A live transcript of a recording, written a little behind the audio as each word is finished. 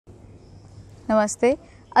नमस्ते।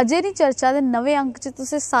 अजय दी चर्चा के नवे अंक च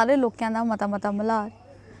तुसें सारे लोगों का मता मल्हार।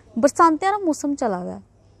 बरसांतियां दा मौसम चला गया,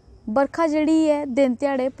 बरखा जिहड़ी है दिन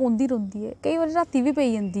ध्याड़े पौंदी रौंदी है, कई बार राती भी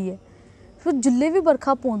पई जांदी है। फिर जिल्ले भी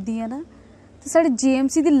बरखा पौंदी है ना तो साढ़े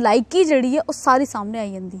JMC दी लाइकी जिहड़ी है वो सारी सामने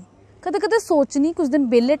आई जांदी। कदे कदे सोचनी कुछ दिन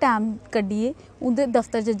बेले टाइम कड्डिए उनके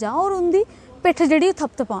दफ्तर च जां और उनकी पिट्ठ जिहड़ी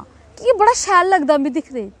थपथपां कि बड़ा शैल लगदा मैं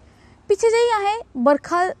दिखदे। पिछे जेही असें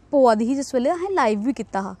बरखा पवा दी ही जिस वेले असें लाइव भी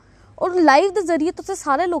कीता हा और लाइव के जरिए तुसें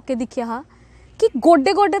सारे लोकें दिखिया हा कि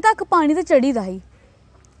गोडे गोडे तक पानी ते चढ़ी दा ही।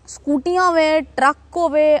 स्कूटियां होवे, ट्रक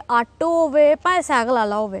होवे, आटो होवे, भाएं सैकल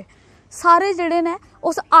आह्ला होवे, सारे जेह्ड़े ने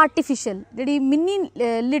उस आर्टिफिशियल जेह्ड़ी मिनी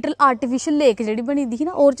लिटल आर्टिफिशियल लेक जेह्ड़ी बनी दी ही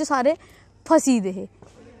ना ओह्दे च सारे फसी दे हे।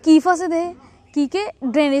 की फसे दे हे? की के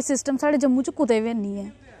ड्रेनेज सिस्टम साढ़े जम्मू च कुतै भी नहीं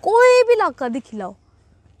है। कोई भी इलाका दिक्खी लैओ,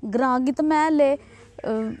 ग्रां गी तो मैं हल्ले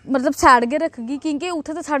मतलब सैड गै रखगी क्योंकि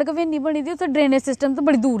उत्थे तो सड़क भी नहीं बनी दी, उत्थे ड्रेनेज सिस्टम तो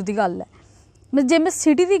बड़ी दूर की गल है। जे मैं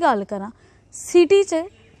सिटी की गल करां, सिटी च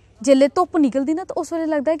जेल्लै धुप्प निकलदी ना तो उस वेले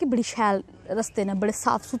लगदा है कि बड़ी शैल रस्ते ने, बड़े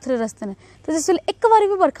साफ सुथरे रस्ते ने। तो जिस वेले एक बारी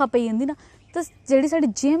भी बरखा पई जंदी ना तो जेह्ड़ी साढ़ी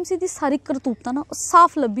JMC दी सारी करतूतां ना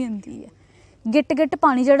साफ लब्भी जंदी है। गिट्ट गिट्ट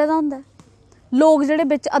पानी चढ़े दा होंदा, लोग जेह्ड़े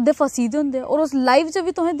बिच अद्धे फसी दे होंदे। और उस लाइव च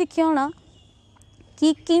भी तुसें दिक्खेआ होना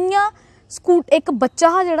कि कि'यां एक बच्चा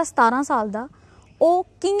हा जेह्ड़ा 17 साल दा, ओह्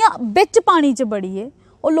कि'यां बिच पानी च बड़िए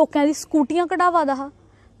ओह् लोकें दी स्कूटियां कढावा दा हा,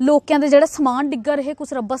 लोकें दे जेह्ड़ा समान डिग्गा रहे,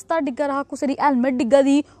 कुसै दा बस्ता डिग्गा रहा, कुसै दी हेलमेट डिग्गा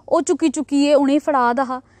दी, ओह् चुक्कियै उ'नेंगी फड़ा दा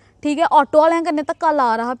हा। ठीक है, ऑटो वालें कन्नै धक्का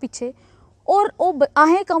ला रहा पिच्छे। और ओह्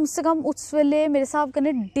असें कम से कम उस वेले मेरे स्हाब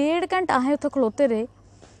कन्नै 1.5 घंटा असें उत्थे खलोते रेह्।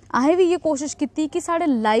 असें भी इ'यै कोशिश कीती कि साढ़े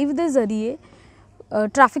लाइव दे जरिए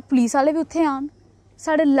ट्रैफिक पुलिस वाले भी उत्थे आन,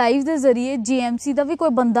 साढ़े लाइव दे जरिए JMC दा भी कोई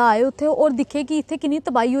बंदा आए उत्थे और दिखे कि इत्थे किन्नी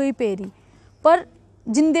तबाही होई पेदी। पर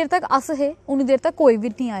जिन्नी देर तक अस हे उन्नी देर तक कोई भी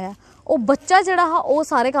नहीं आया। वो बच्चा जिहड़ा हा वो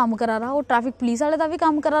सारे काम करा रहा, वो ट्रैफिक पुलिस वाले दा भी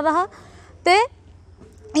काम करा रहा ते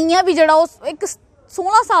इ'यां भी जिहड़ा उस एक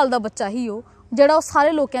 16 साल दा बच्चा ही वो जिहड़ा वो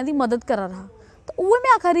सारे लोगों की मदद करा रहा। तो उ'ऐ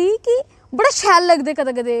मैं आखा रही कि बड़ा शैल लगदे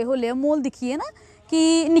कदें कदें होले माहौल दिक्खिए ना कि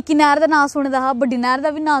निक्की नैह्र दा नांऽ सुने दा हा, बड्डी नैह्र दा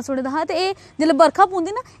भी नांऽ सुने दा हा। ते एह् जेल्लै बरखा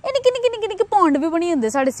पौंदी ना एह् निक्के पौंड भी बनी जंदे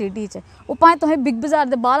साढ़े सिटी च। ओह् भाएं तुसें बिग बाजार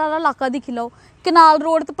दे बाहर आह्ला इलाका दिक्खी लैओ, कनाल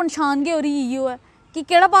रोड ते पंछान गै ओह्दी इ'यो ऐ कि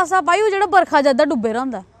केह्ड़ा पासा भाई ओह् जेह्ड़ा बरखा जदा डुब्बे दा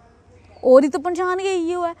होंदा ओह्दी तो पंछान गै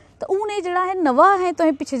इ'यो ऐ। तो हून एह् जेह्ड़ा असें नवां असें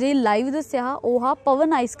तुसें पिच्छे जेही लाइव दस्सेआ हा ओह् हा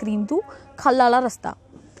पवन आइसक्रीम तू खल्ल आह्ला रस्ता।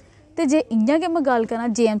 ते जे इ'यां गै मैं गल्ल करां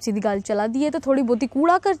JMC दी गल्ल चला दी है तो थोड़ी बहुती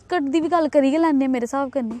कूड़ा करकट दी भी गल्ल करी गै लैन्ने मेरे स्हाब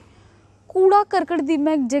कन्नै। कूड़ा करकट दी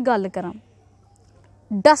मैं जे गल्ल करां,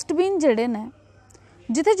 डस्टबिन जेह्ड़े ने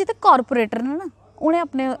जित्थे जित्थे कारपोरेटर ने ना उ'नें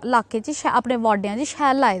अपने इलाके च अपने वार्डें च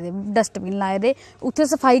शैल लाए दे डस्टबिन लाए दे। उत्थे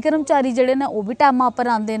सफाई कर्मचारी जेह्ड़े ने ओह् भी टाइमा पर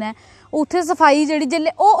आंदे ने। उत्थे सफाई जेह्ड़ी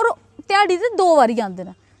जेल्लै ओह् ध्याड़ी ते 2 बारी आंदे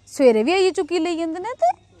ने, सवेरे भी आइयै चुक्की लेई जंदे ने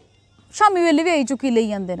ते शामी वेले भी आई चुक्की लेई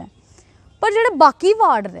जंदे ने। पर जेह्ड़े बाकी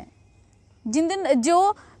वार्ड ने जिंदे जो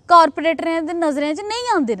कारपोरेटरें दे नज़रें च नहीं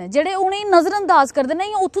आंदे ने, जेह्ड़े उ'नेंगी नज़रअंदाज करदे ने,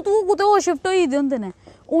 उत्थूं तू कुतै होर शिफ्ट होई गेदे होंदे ने,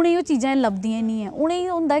 उ'नेंगी ओह् चीज़ां लभदियां नहीं ऐ। उ'नेंगी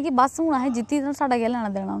होंदा कि बस हून असें जित्ती ते साढ़ा केह् लैना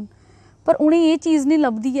देना हून। पर उ'नेंगी एह् चीज़ नहीं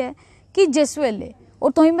लभदी है कि जिस वेले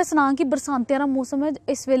और तुसेंगी मैं सनां कि बरसांतियां दा मौसम है,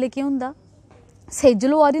 इस वेले केह् होंदा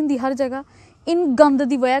सेजल होआ दी होंदी हर जगह। इन गंद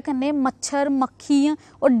दी वजह कन्नै मच्छर मक्खियां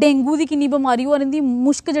और डेंगू दी किन्नी बमारी होआ रही,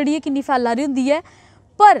 मुश्क जेह्ड़ी है किन्नी फैला दी होंदी है।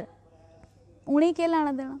 पर उ'नेंगी केह्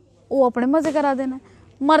लैना देना, ओह् अपने मजे करा दे न।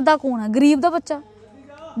 मरदा कौन है? गरीब दा बच्चा।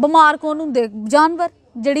 बमार कौन होंदे? जानवर,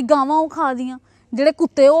 जेह्ड़ी गावां ओह् खा दियां, जेह्ड़े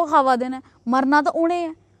कुत्ते ओह् खावा दे न। मरना तो उ'नें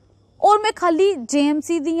है। और मैं खाली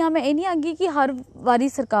JMC दियां मैं एह् नहीं आखगी कि हर बारी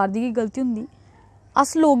सरकार दी गलती होंदी,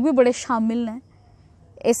 अस लोग भी बड़े शामिल ने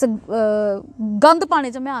इस गंद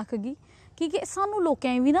पाने च। मैं आखगी कि सानू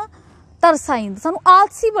लोकें भी ना तरस आई जंदा, सानू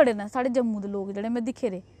आलसी बड़े ने साढ़े जम्मू दे लोग जेह्ड़े मैं दिक्खे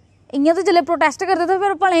दे। इ'यां तो जेल्लै प्रोटेस्ट करदे ते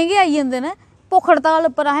फिर भलें गै आई जंदे ने भुक्ख हड़ताल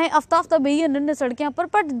पर, असें हफ्ता बेही जन्ने होन्ने सड़कें पर।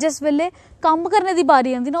 पर जिस वेले कम्म करने की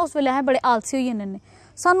बारी आंदी ना उस वेले असें बड़े आलसी होई जन्ने होन्ने।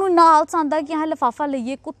 सानू इन्ना आलस आंदा कि असें लफाफा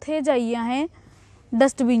लेइयै कुत्थे जाइयै असें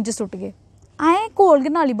डस्टबिन च सुट्टगे। असें कोल गै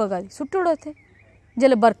नाली बगा दी सुट्टी ओड़ो इत्थे,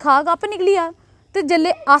 जेल्लै बरखा आग आपे निकली जाग। ते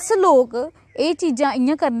जेल्लै अस लोग एह् चीज़ां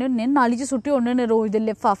इ'यां करने होन्ने, नाली च सुट्टी ओड़ने होन्ने रोज़ दे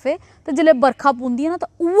लफाफे, ते जेल्लै बरखा पौंदी है ना तो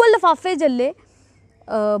उ'ऐ लफाफे जेल्लै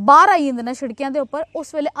बाहर आई जंदे न सड़कें दे उप्पर,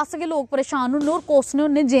 उस वेले अस गै लोग परेशान होन्ने और कोसने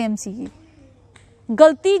होन्ने JMC गी।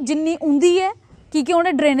 गलती जिन्नी उं'दी है कि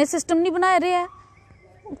उ'नें ड्रेनेज सिस्टम नहीं बनाए दे है,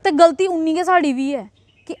 ते गलती उन्नी गै साढ़ी भी है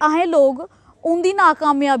कि असें लोग उं'दी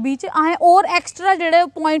नाकामयाबी च असें होर एक्स्ट्रा जेह्ड़े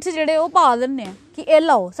पॉइंट्स जेह्ड़े ओह् पा दिन्ने आं कि एह्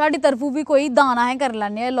लाओ साढ़ी तरफों भी कोई दान असें करी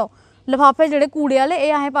लैन्ने, एह् लाओ लफाफे जेह्ड़े कूड़े आह्ले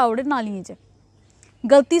एह् असें पाई ओड़े नालियें च।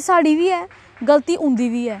 गलती साढ़ी भी है, गलती उं'दी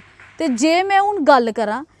भी है। ते जे मैं हून गल्ल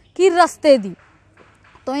करां कि रस्ते दी,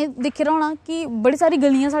 तुसें दिक्खे दा होना कि बड़ी सारी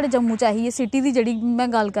गलियां साढ़े जम्मू च ऐही सिटी दी जिहड़ी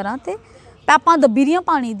मैं गल करां ते पैपां दब्बी दियां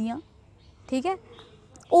पानी दियां, ठीक है।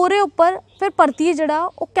 ओहदे उप्पर फिर परतियै जेह्ड़ा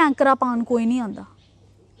ओह् कैंकरा पान कोई नहीं आंदा,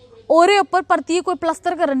 ओहदे उप्पर परतियै कोई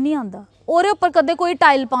प्लस्तर करन नहीं आंदा, ओहदे उप्पर कदें कोई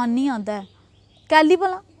टाइल पान नहीं आंदा है। कैली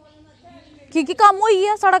भला? क्योंकि कम्म होई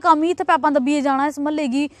गेआ साढ़ा, कम्म ही इत्थै पैपां दब्बियै जाना इस म्हल्ले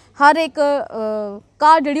गी, हर एक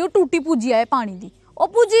घर जेह्ड़ी ओह् टूटी पुज्जी आए पानी दी, ओह्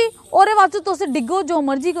पुज्जी, ओहदे बास्तै तुस डिग्गो जो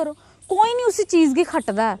मर्जी करो, कोई नहीं उस चीज़ गी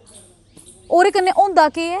खटदा है। ओहदे कन्नै होंदा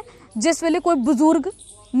केह् है, जिस वेले कोई बजुर्ग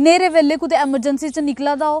नेरे वेले कुतै एमरजेंसी च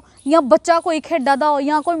निकला दा हो, जां बच्चा कोई खेढा दा हो,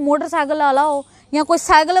 जां कोई मोटरसाइकिल आह्ला हो, जां कोई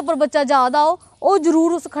साइकिल पर बच्चा जा दा हो, ओह्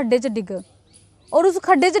जरूर उस खड्डे च डिग्ग, और उस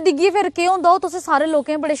खड्डे च डिग्गियै फिर केह् होंदा ओह् तुसें सारे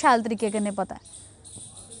लोकें बड़े शैल तरीके कन्नै पता है।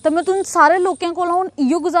 तो मैं तुम सारे लोकें कोला हुण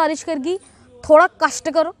इयो गुजारिश करगी, थोड़ा कष्ट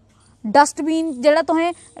करो। डस्टबीन जेह्ड़ा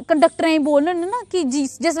तुसें कंडक्टरें गी बोलने होन्ने ना कि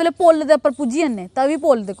जिस वेले पुल दे उप्पर पुज्जी जन्ने, तवी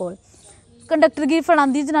पुल दे कोल कंडक्टर गी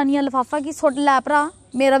फड़ांदी जनानियां लफाफा कि सुट्ट लै भरा,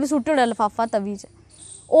 मेरा भी सुट्टी ओड़ेआ लफाफा तवी च,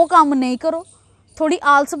 ओह् कम्म नहीं करो। थोड़ी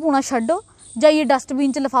आलस पूना छड्डो, जाइयै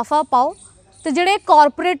डस्टबीन च लफाफा पाओ। ते जेह्ड़े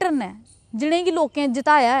कारपोरेटर ने जिनें गी लोकें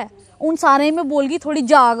जिताया है, उन सारें गी मैं बोलगी थोड़ी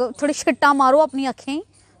जाग, थोड़ी छिट्टा मारो अपनी अक्खें गी,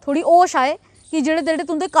 थोड़ी होश आए कि जेह्ड़े जेह्ड़े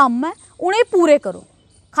तुंदे कम्म है उ'नेंगी पूरे करो।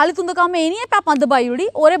 खाली तुंदा कम्म एह् नहीं है पैपां दबाई ओड़ी,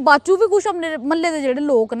 ओह्दे बाचू भी कुछ अपने म्हल्ले दे जेह्ड़े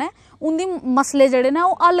लोक ने उंदी मसले जेह्ड़े ने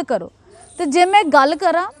ओह् हल करो। ते जे मैं गल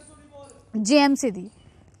करां JMC दी,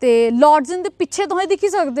 ते लॉर्ड्स दे पिच्छे तुसें दिक्खी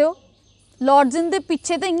सकदे हो, लॉर्ड्स दे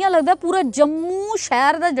पिच्छे ते इ'यां लगदा पूरा जम्मू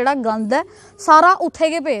शहर दा जेह्ड़ा गंद है सारा उत्थे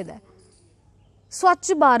गै पेदा है।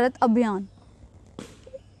 स्वच्छ भारत अभियान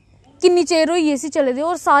किन्नी चिर होई इसी चले दे,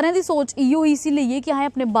 और सारें दी सोच इयो इसी लेइयै कि असें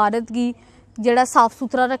अपने भारत गी जेह्ड़ा साफ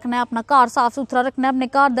सुथरा रखना है, अपना घर साफ सुथरा रखना है, अपने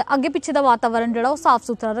घर दा अग्गे पिच्छे दा वातावरण जेह्ड़ा ओह् साफ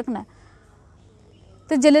सुथरा रखना है।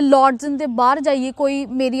 ते जेल्लै लॉर्ड्स दे बाहर जाइए कोई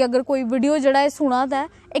मेरी अगर कोई वीडियो जेह्ड़ा सुना दा है,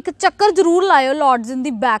 एक चक्कर जरूर लाओ लॉर्ड्स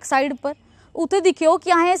दी बैक साइड पर, उत्थे दिक्खेओ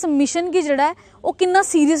कि असें इस मिशन गी जेह्ड़ा है ओह् किन्ना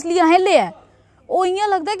सीरियसली असें लिया है। ओह् इ'यां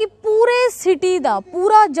लगदा कि पूरे सिटी दा,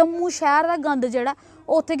 पूरा जम्मू शहर दा गंद जेह्ड़ा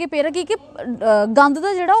ओह् उत्थे गै पेदा, कि गंद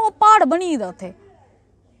दा जेह्ड़ा ओह् प्हाड़ बनी गेदा उत्थे।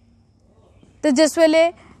 ते जिस वेले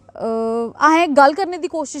असें गल करने दी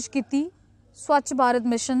कोशिश कीती स्वच्छ भारत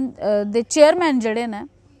मिशन दे चेयरमैन जेह्ड़े ने,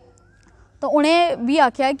 तो उ'नें भी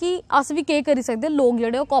आखेआ कि अस भी केह् करी सकदे, लोग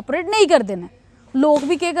जेह्ड़े ओह् कोऑपरेट नहीं करदे न, लोग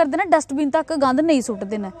भी केह् करदे न डस्टबिन तक गंद नहीं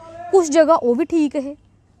सुट्टदे न। कुछ जगह ओह् भी ठीक है,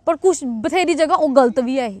 पर कुछ बथेरी जगह ओह् गलत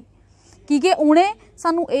भी है ही, क्योंकि उ'नें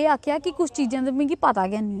सानू एह् आखेआ कि कुछ चीज़ां दा मिगी पता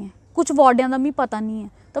गै नहीं है, कुछ वार्डां दा मिगी पता नहीं है।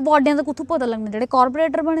 तो वार्डां दा कुत्थों पता लगना, जेह्ड़े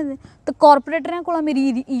कारपोरेटर बने दे। तो कारपोरेटरें कोला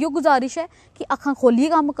मेरी इयो गुजारिश है कि अक्खां खोलियै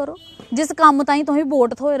कम्म करो। जिस कम्म ताईं तुसें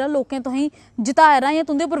वोट थ्होए दा, लोकें तुसें जिताए दा, जां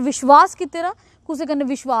तुंदे उप्पर विश्वास कीते दा, कुसै कन्नै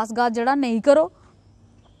विश्वासघात जेह्ड़ा नेईं करो।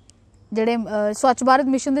 जेह्ड़े स्वच्छ भारत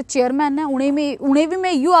मिशन दे चेयरमैन ने उ'नें भी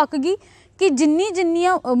मैं इयो आखगी कि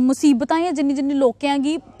जिन्नियां मुसीबतां जां जिन्नी लोकें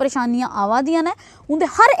गी परेशानियां आवा दियां ने, उं'दे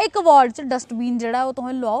हर एक वार्ड च डस्टबीन जेह्ड़ा ओह्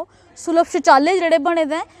तुसें लोआओ। सुलभ शौचालय जेह्ड़े बने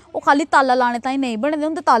दे ओह् खाली ताला लाने ताईं नेईं बने दे,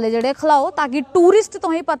 उं'दे ताले जेह्ड़े खलाओ, ताकि टूरिस्ट,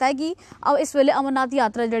 तुसेंगी पता है कि इस वेले अमरनाथ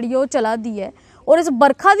यात्रा जेह्ड़ी ओह् चला दी है, और इस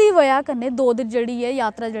बरखा दी वजह कन्नै 2 दिन जेह्ड़ी है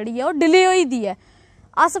यात्रा जेह्ड़ी है ओह् डिले होई दी है।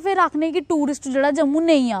 अस फिर आखने कि टूरिस्ट जेह्ड़ा जम्मू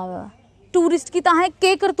नेईं आवा, टूरिस्ट गी तां असें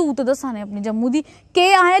केह् करतूत दस्सा ने अपनी जम्मू दी,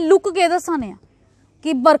 केह् असें लुक केह् दस्सा ने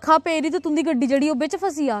कि बरखा पेदी ते तुंदी गड्डी जेह्ड़ी ओह् बिच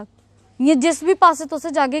फसी जाग। इ'यां जिस भी पासे तुस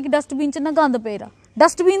जागे कि डस्टबिन च ना गंद पेदा,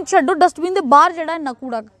 डस्टबिन छड्डो, डस्टबिन दे बाहर जेह्ड़ा इन्ना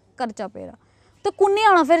कूड़ा करचा पेदा, ते कुन्नै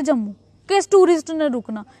आना फिर जम्मू, किस टूरिस्ट ने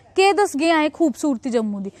रुकना, केह् दसगे असें खूबसूरती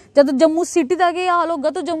जम्मू दी। जब जम्मू सिटी दा गै हाल होगा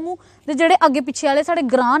तो जम्मू दे जेह्ड़े अग्गे पिच्छे आह्ले साढ़े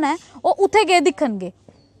ग्रां न ओह् उत्थे केह् दिक्खनगे।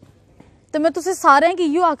 तो मैं तुसें सारें गी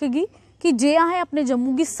इयो आखगी कि जे असें अपने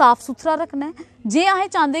जम्मू गी साफ सुथरा रखना है, जे असें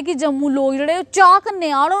चाहते कि जम्मू लोग जेह्ड़े चाह् कन्नै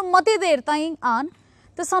आन और मती देर ताईं आन,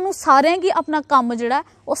 तो सानू सारें गी अपना कम्म जेह्ड़ा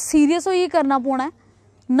ओह् सीरियस होइयै करना पौना है,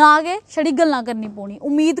 ना गै छड़ी गल्लां करनी पौनी।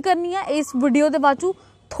 उम्मीद करनी है इस वीडियो दे बाचू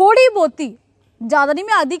थोड़ी बहुती, ज़्यादा नहीं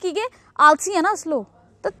मैं आखदी कि आलसी है ना अस लोग,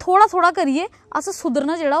 तो थोड़ा थोड़ा करिए अस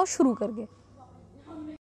सुधरना जेह्ड़ा ओह् शुरू करगे।